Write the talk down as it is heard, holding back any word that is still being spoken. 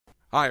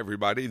Hi,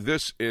 everybody.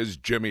 This is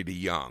Jimmy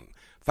DeYoung.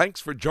 Thanks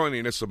for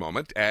joining us a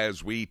moment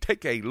as we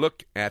take a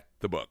look at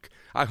the book.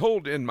 I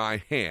hold in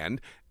my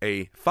hand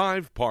a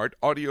 5-part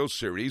audio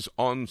series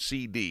on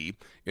CD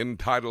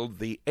entitled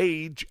The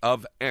Age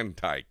of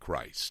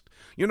Antichrist.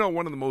 You know,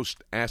 one of the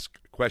most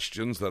asked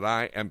questions that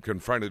I am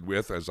confronted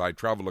with as I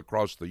travel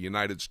across the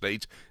United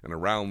States and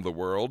around the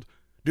world: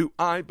 do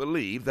I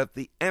believe that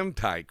the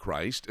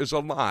Antichrist is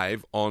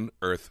alive on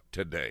earth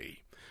today?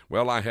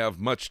 Well, I have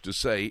much to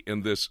say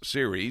in this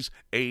series,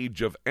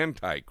 Age of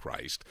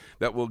Antichrist,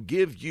 that will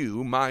give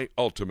you my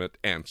ultimate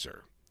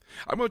answer.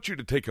 I want you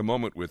to take a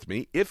moment with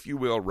me, if you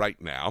will,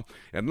 right now,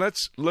 and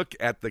let's look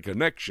at the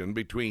connection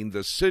between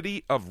the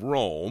city of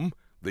Rome,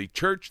 the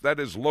church that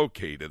is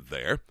located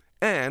there,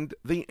 and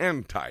the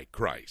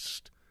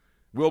Antichrist.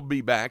 We'll be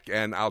back,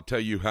 and I'll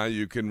tell you how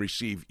you can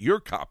receive your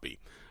copy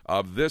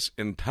of this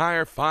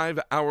entire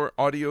 5-hour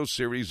audio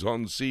series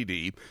on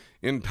CD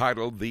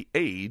entitled The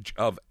Age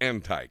of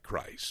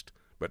Antichrist.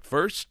 But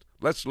first,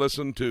 let's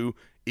listen to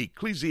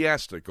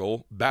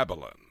Ecclesiastical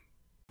Babylon.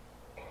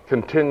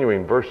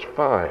 Continuing, verse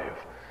 5.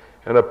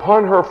 And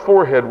upon her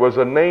forehead was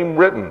a name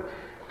written.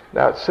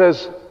 Now it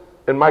says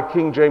in my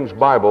King James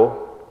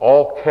Bible,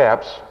 all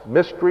caps,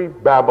 Mystery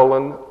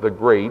Babylon the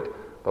Great,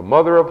 the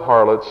mother of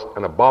harlots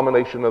and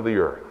abomination of the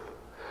earth.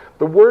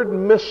 The word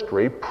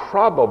mystery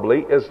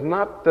probably is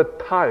not the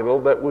title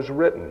that was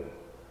written.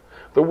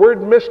 The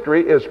word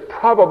mystery is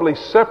probably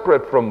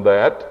separate from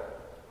that,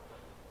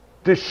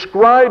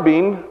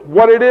 describing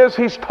what it is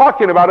he's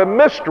talking about. A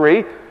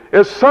mystery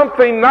is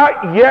something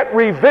not yet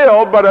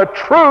revealed, but a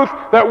truth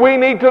that we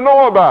need to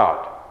know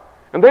about.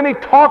 And then he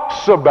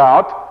talks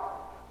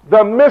about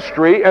the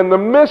mystery, and the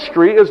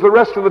mystery is the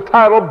rest of the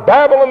title,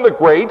 Babylon the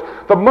Great,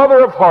 the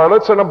mother of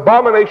harlots and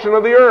abomination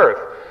of the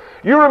earth.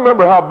 You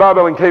remember how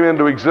Babylon came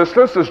into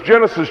existence. It's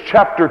Genesis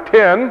chapter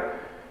 10.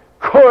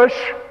 Cush,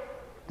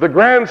 the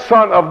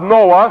grandson of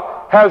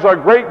Noah, has a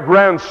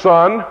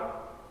great-grandson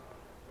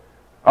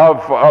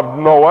of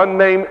Noah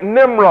named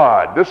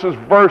Nimrod. This is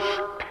verse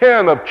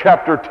 10 of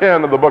chapter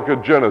 10 of the book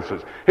of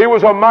Genesis. He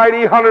was a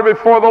mighty hunter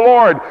before the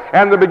Lord,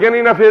 and the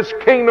beginning of his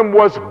kingdom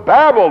was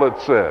Babel, it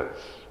says,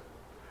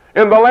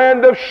 in the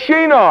land of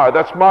Shinar,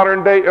 that's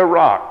modern-day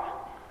Iraq,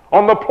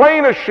 on the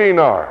plain of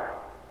Shinar.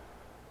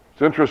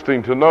 It's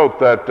interesting to note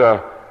that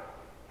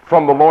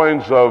from the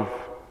loins of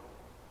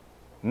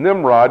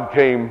Nimrod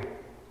came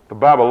the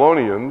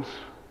Babylonians,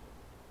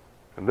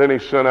 and then he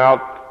sent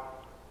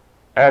out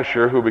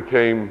Asher, who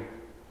became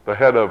the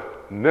head of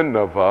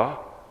Nineveh,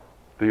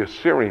 the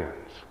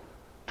Assyrians.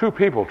 2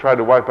 people tried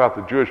to wipe out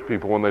the Jewish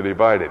people when they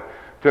divided.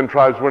 10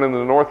 tribes went into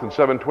the north in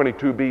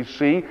 722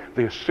 BC.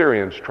 The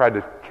Assyrians tried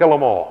to kill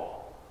them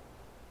all.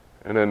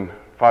 And in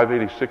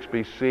 586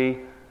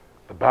 BC,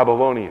 the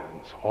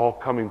Babylonians, all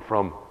coming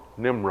from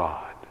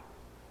Nimrod.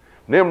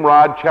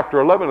 Nimrod, chapter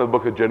 11 of the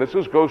book of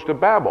Genesis, goes to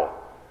Babel.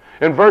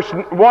 In verse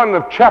 1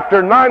 of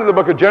chapter 9 of the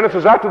book of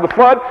Genesis, after the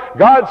flood,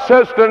 God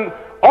says to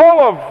all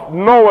of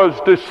Noah's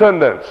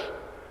descendants,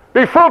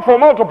 be fruitful,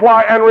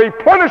 multiply, and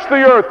replenish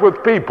the earth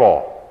with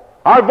people.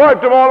 I've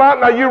wiped them all out,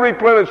 now you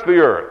replenish the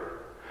earth.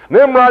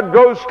 Nimrod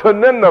goes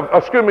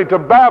to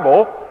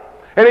Babel,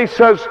 and he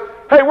says,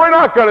 hey, we're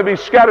not going to be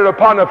scattered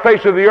upon the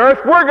face of the earth.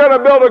 We're going to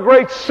build a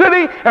great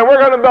city, and we're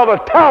going to build a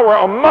tower,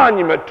 a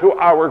monument to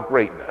our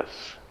greatness.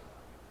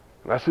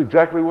 And that's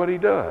exactly what he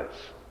does.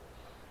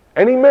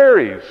 And he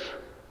marries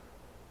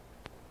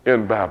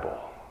in Babel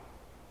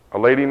a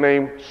lady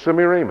named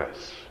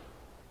Semiramis.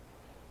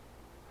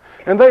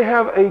 And they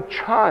have a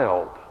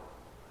child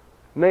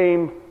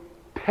named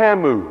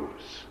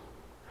Tammuz,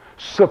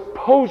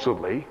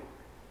 supposedly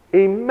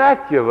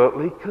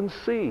immaculately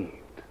conceived.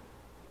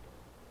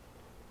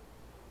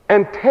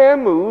 And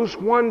Tammuz,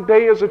 one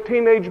day as a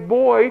teenage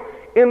boy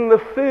in the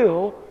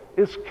field,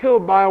 is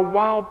killed by a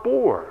wild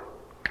boar.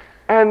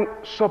 And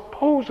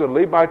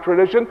supposedly, by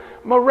tradition,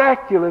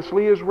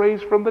 miraculously is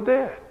raised from the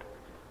dead.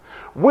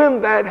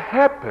 When that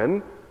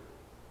happened,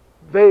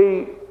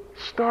 they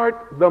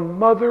start the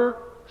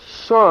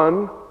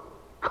mother-son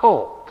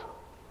cult,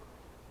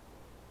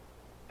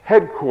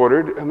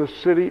 headquartered in the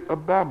city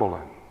of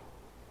Babylon.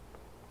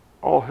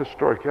 All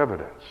historic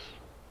evidence.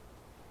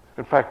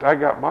 In fact, I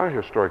got my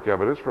historic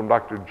evidence from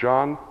Dr.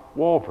 John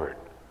Walvoord,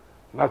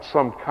 not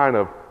some kind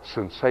of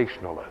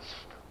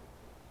sensationalist.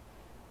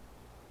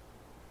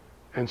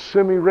 And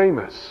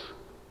Semiramis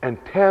and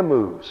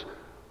Tammuz,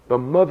 the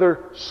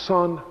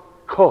mother-son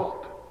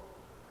cult,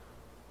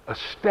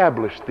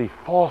 established the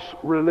false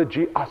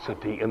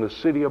religiosity in the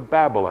city of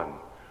Babylon.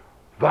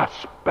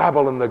 Thus,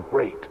 Babylon the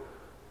Great,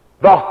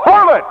 the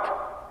harlot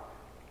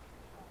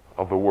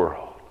of the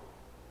world,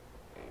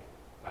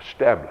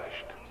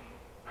 established.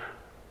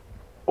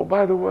 Oh,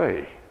 by the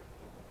way,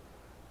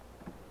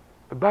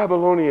 the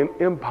Babylonian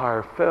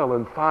Empire fell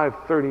in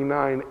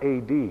 539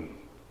 A.D.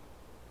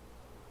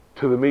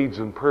 to the Medes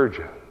and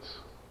Persians.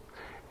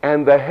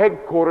 And the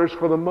headquarters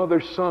for the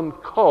mother-son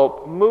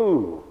cult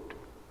moved.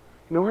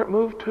 You know where it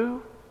moved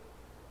to?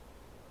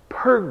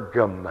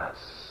 Pergamus,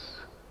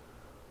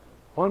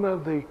 one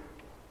of the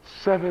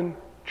 7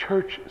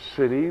 church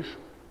cities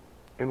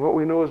in what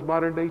we know as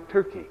modern-day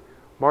Turkey.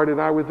 Marty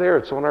and I were there.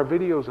 It's on our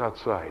videos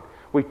outside.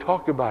 We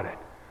talk about it.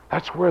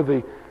 That's where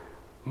the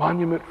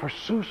monument for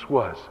Zeus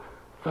was,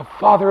 the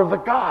father of the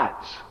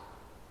gods.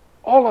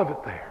 All of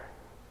it there.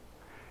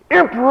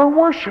 Emperor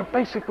worship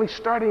basically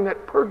starting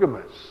at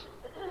Pergamus.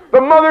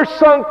 The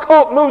mother-son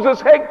cult moves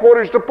its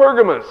headquarters to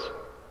Pergamus.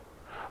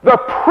 The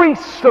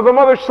priests of the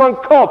mother-son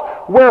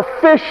cult wear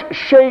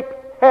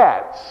fish-shaped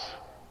hats.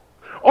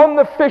 On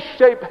the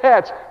fish-shaped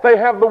hats, they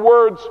have the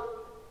words,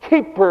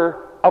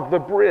 keeper of the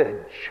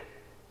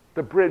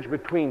bridge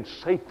between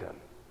Satan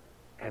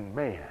and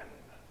man.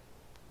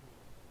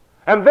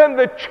 And then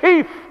the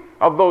chief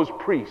of those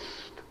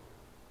priests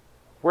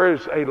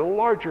wears a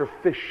larger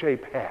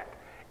fish-shaped hat,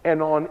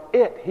 and on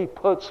it he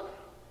puts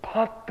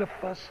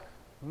Pontifex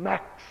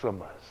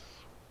Maximus,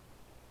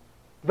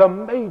 the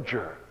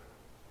major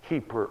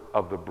keeper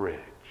of the bridge.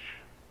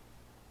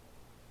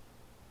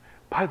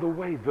 By the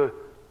way, the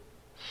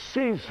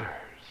Caesars,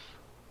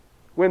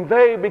 when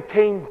they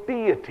became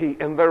deity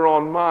in their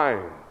own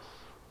minds,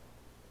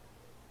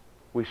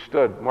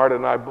 Marta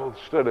and I both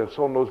stood, and it's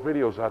on those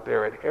videos out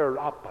there, at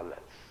Hierapolis.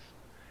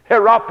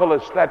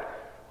 Hierapolis, that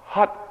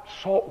hot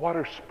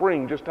saltwater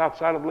spring just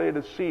outside of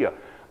Laodicea.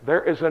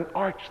 There is an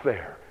arch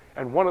there,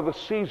 and one of the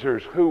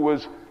Caesars who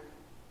was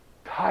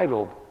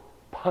titled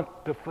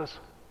Pontifex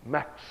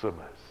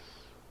Maximus.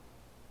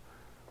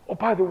 Oh,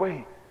 by the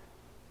way,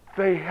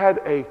 they had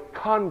a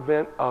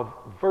convent of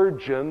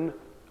virgin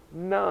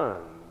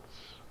nuns.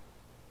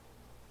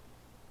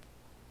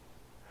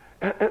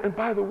 And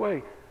by the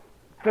way,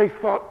 they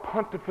thought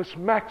Pontifex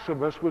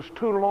Maximus was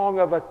too long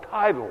of a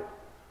title,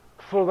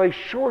 so they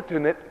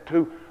shortened it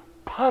to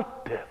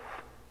Pontiff,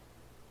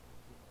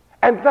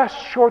 and thus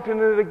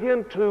shortened it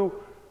again to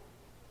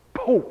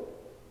Pope.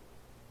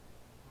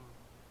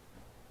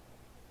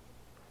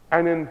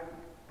 And in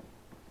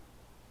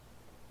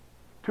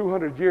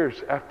 200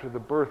 years after the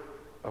birth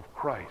of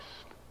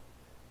Christ,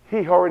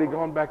 he already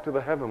gone back to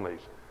the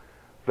heavenlies.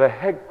 The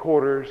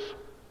headquarters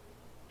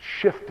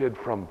shifted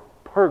from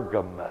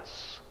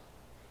Pergamus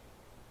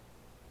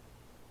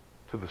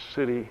to the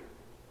city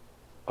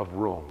of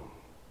Rome.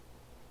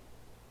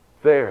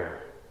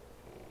 There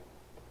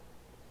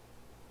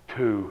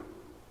to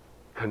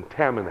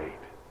contaminate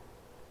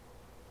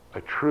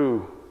a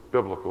true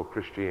biblical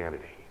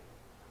Christianity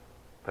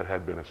that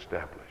had been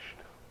established.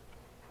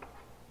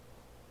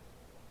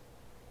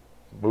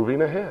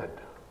 Moving ahead,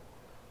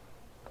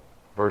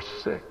 verse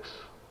 6.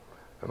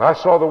 And I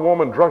saw the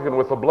woman drunken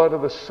with the blood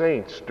of the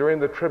saints. During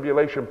the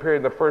tribulation period,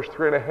 in the first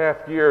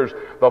 3.5 years,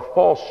 the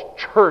false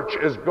church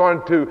is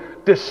going to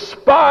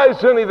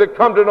despise any that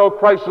come to know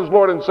Christ as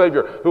Lord and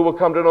Savior. Who will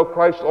come to know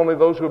Christ? Only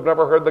those who have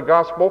never heard the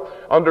gospel,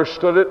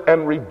 understood it,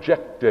 and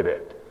rejected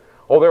it.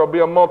 Oh, there will be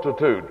a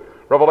multitude.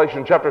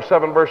 Revelation chapter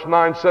 7 verse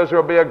 9 says there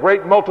will be a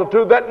great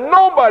multitude that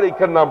nobody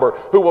can number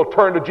who will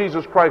turn to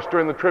Jesus Christ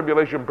during the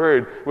tribulation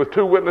period, with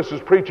 2 witnesses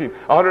preaching,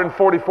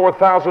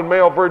 144,000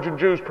 male virgin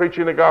Jews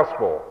preaching the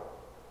gospel.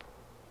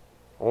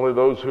 Only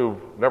those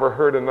who've never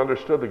heard and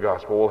understood the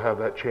gospel will have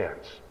that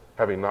chance,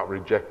 having not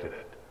rejected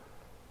it.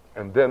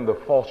 And then the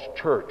false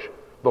church,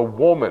 the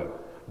woman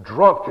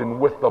drunken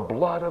with the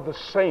blood of the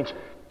saints,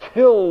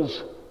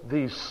 kills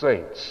these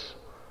saints.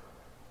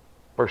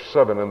 Verse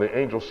 7, and the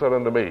angel said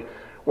unto me,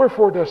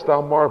 wherefore dost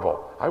thou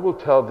marvel? I will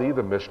tell thee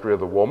the mystery of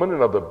the woman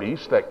and of the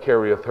beast that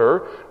carrieth her,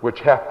 which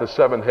hath the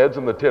 7 heads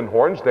and the 10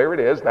 horns. There it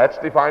is. That's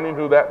defining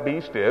who that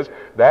beast is.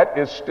 That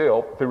is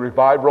still the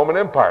revived Roman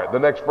Empire. The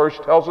next verse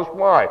tells us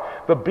why.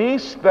 The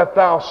beast that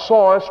thou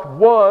sawest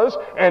was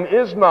and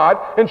is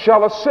not, and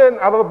shall ascend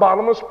out of the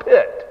bottomless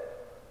pit.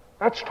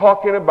 That's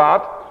talking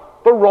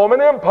about the Roman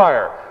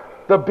Empire.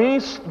 The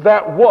beast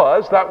that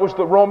was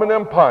the Roman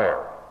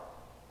Empire.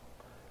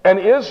 And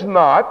is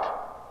not,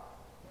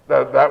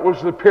 that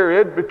was the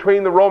period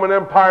between the Roman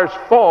Empire's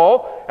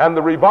fall and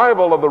the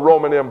revival of the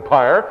Roman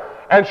Empire,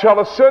 and shall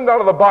ascend out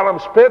of the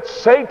bottomless pit.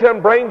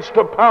 Satan brings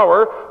to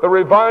power the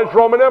revised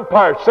Roman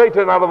Empire.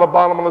 Satan out of the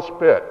bottomless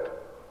pit.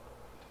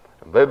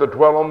 And they that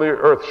dwell on the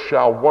earth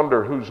shall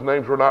wonder whose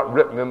names were not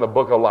written in the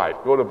book of life.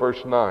 Go to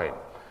verse 9.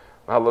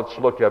 Now let's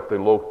look at the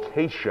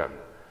location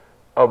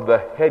of the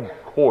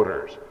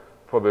headquarters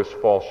for this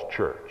false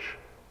church.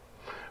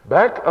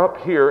 Back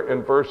up here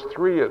in verse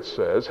 3 it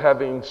says,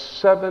 having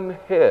 7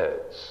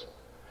 heads.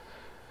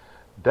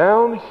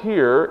 Down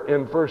here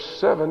in verse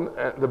 7,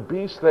 the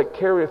beast that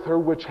carrieth her,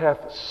 which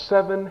hath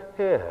 7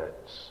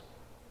 heads.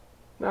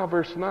 Now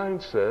verse 9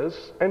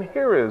 says, and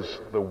here is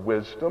the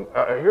wisdom,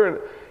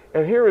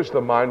 and here is the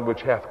mind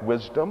which hath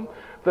wisdom.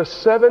 The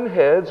 7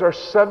 heads are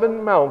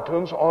 7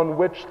 mountains on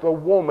which the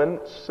woman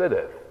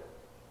sitteth.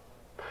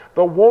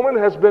 The woman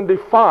has been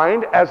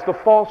defined as the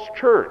false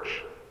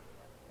church.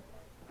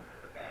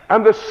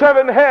 And the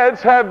 7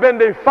 heads have been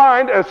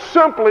defined as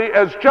simply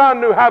as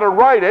John knew how to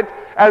write it,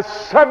 as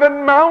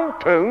 7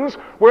 mountains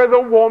where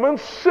the woman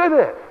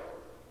sitteth.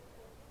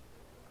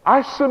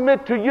 I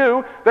submit to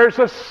you, there's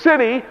a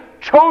city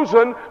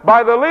chosen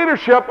by the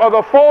leadership of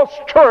the false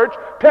church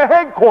to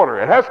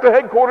headquarter. It has to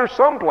headquarter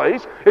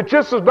someplace. It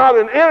just is not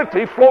an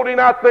entity floating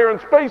out there in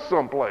space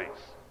someplace.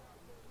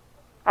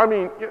 I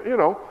mean, you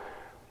know,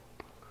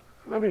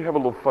 let me have a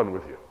little fun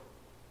with you.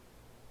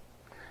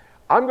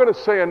 I'm going to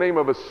say a name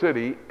of a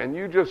city, and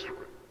you just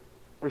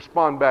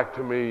respond back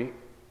to me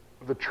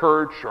the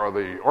church or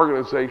the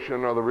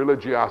organization or the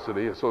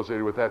religiosity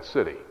associated with that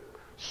city.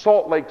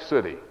 Salt Lake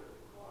City.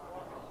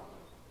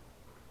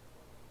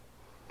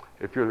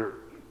 If you're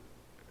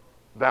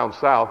down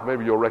south,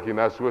 maybe you'll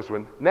recognize this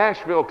one.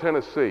 Nashville,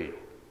 Tennessee.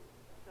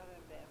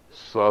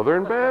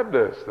 Southern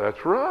Baptist.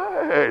 That's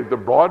right. The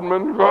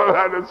Broadman,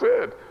 that's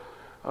it.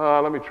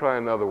 Let me try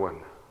another one.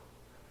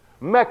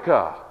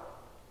 Mecca.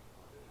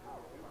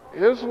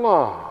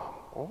 Islam.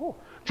 Oh.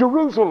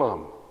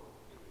 Jerusalem.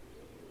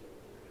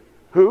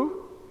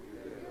 Who?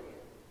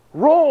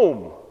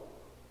 Rome.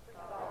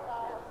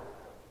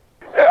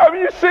 I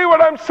mean, you see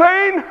what I'm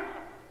saying?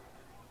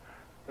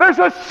 There's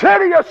a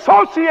city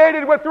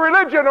associated with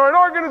religion or an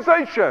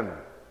organization.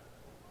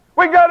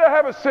 We got to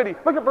have a city.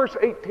 Look at verse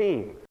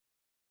 18.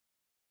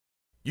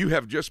 You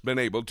have just been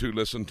able to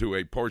listen to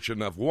a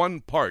portion of one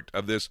part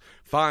of this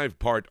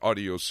 5-part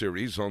audio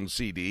series on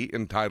CD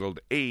entitled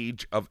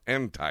Age of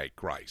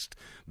Antichrist.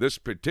 This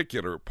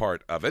particular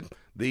part of it,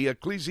 the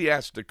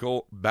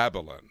Ecclesiastical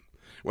Babylon.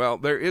 Well,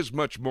 there is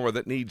much more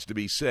that needs to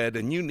be said,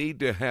 and you need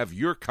to have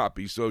your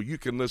copy so you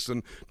can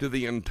listen to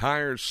the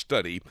entire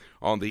study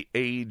on the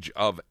Age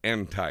of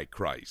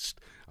Antichrist.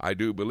 I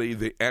do believe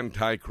the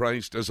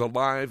Antichrist is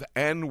alive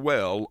and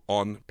well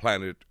on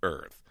planet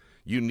Earth.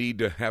 You need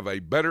to have a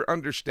better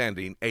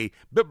understanding, a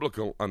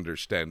biblical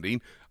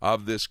understanding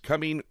of this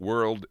coming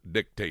world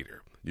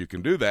dictator. You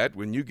can do that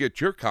when you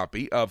get your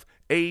copy of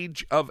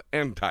Age of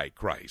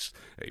Antichrist,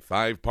 a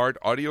 5-part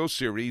audio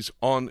series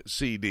on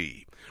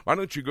CD. Why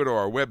don't you go to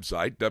our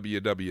website,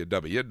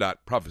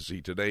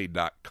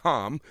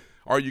 www.prophecytoday.com,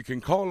 or you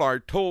can call our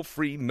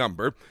toll-free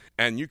number,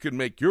 and you can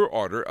make your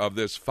order of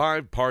this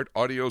 5-part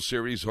audio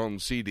series on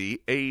CD,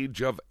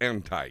 Age of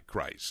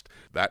Antichrist.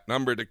 That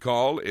number to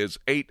call is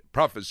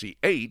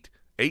 8-PROPHECY-8,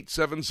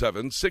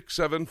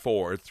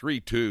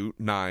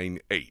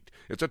 877-674-3298.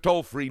 It's a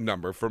toll-free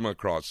number from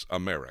across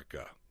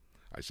America.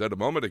 I said a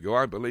moment ago,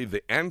 I believe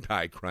the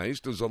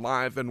Antichrist is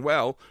alive and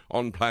well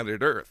on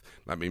planet Earth.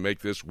 Let me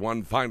make this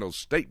one final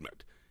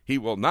statement. He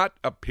will not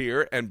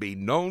appear and be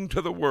known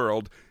to the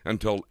world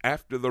until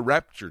after the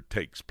rapture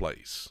takes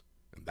place.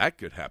 And that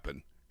could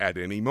happen at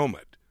any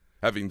moment.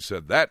 Having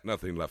said that,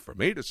 nothing left for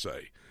me to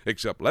say,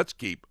 except let's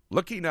keep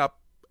looking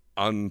up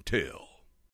until...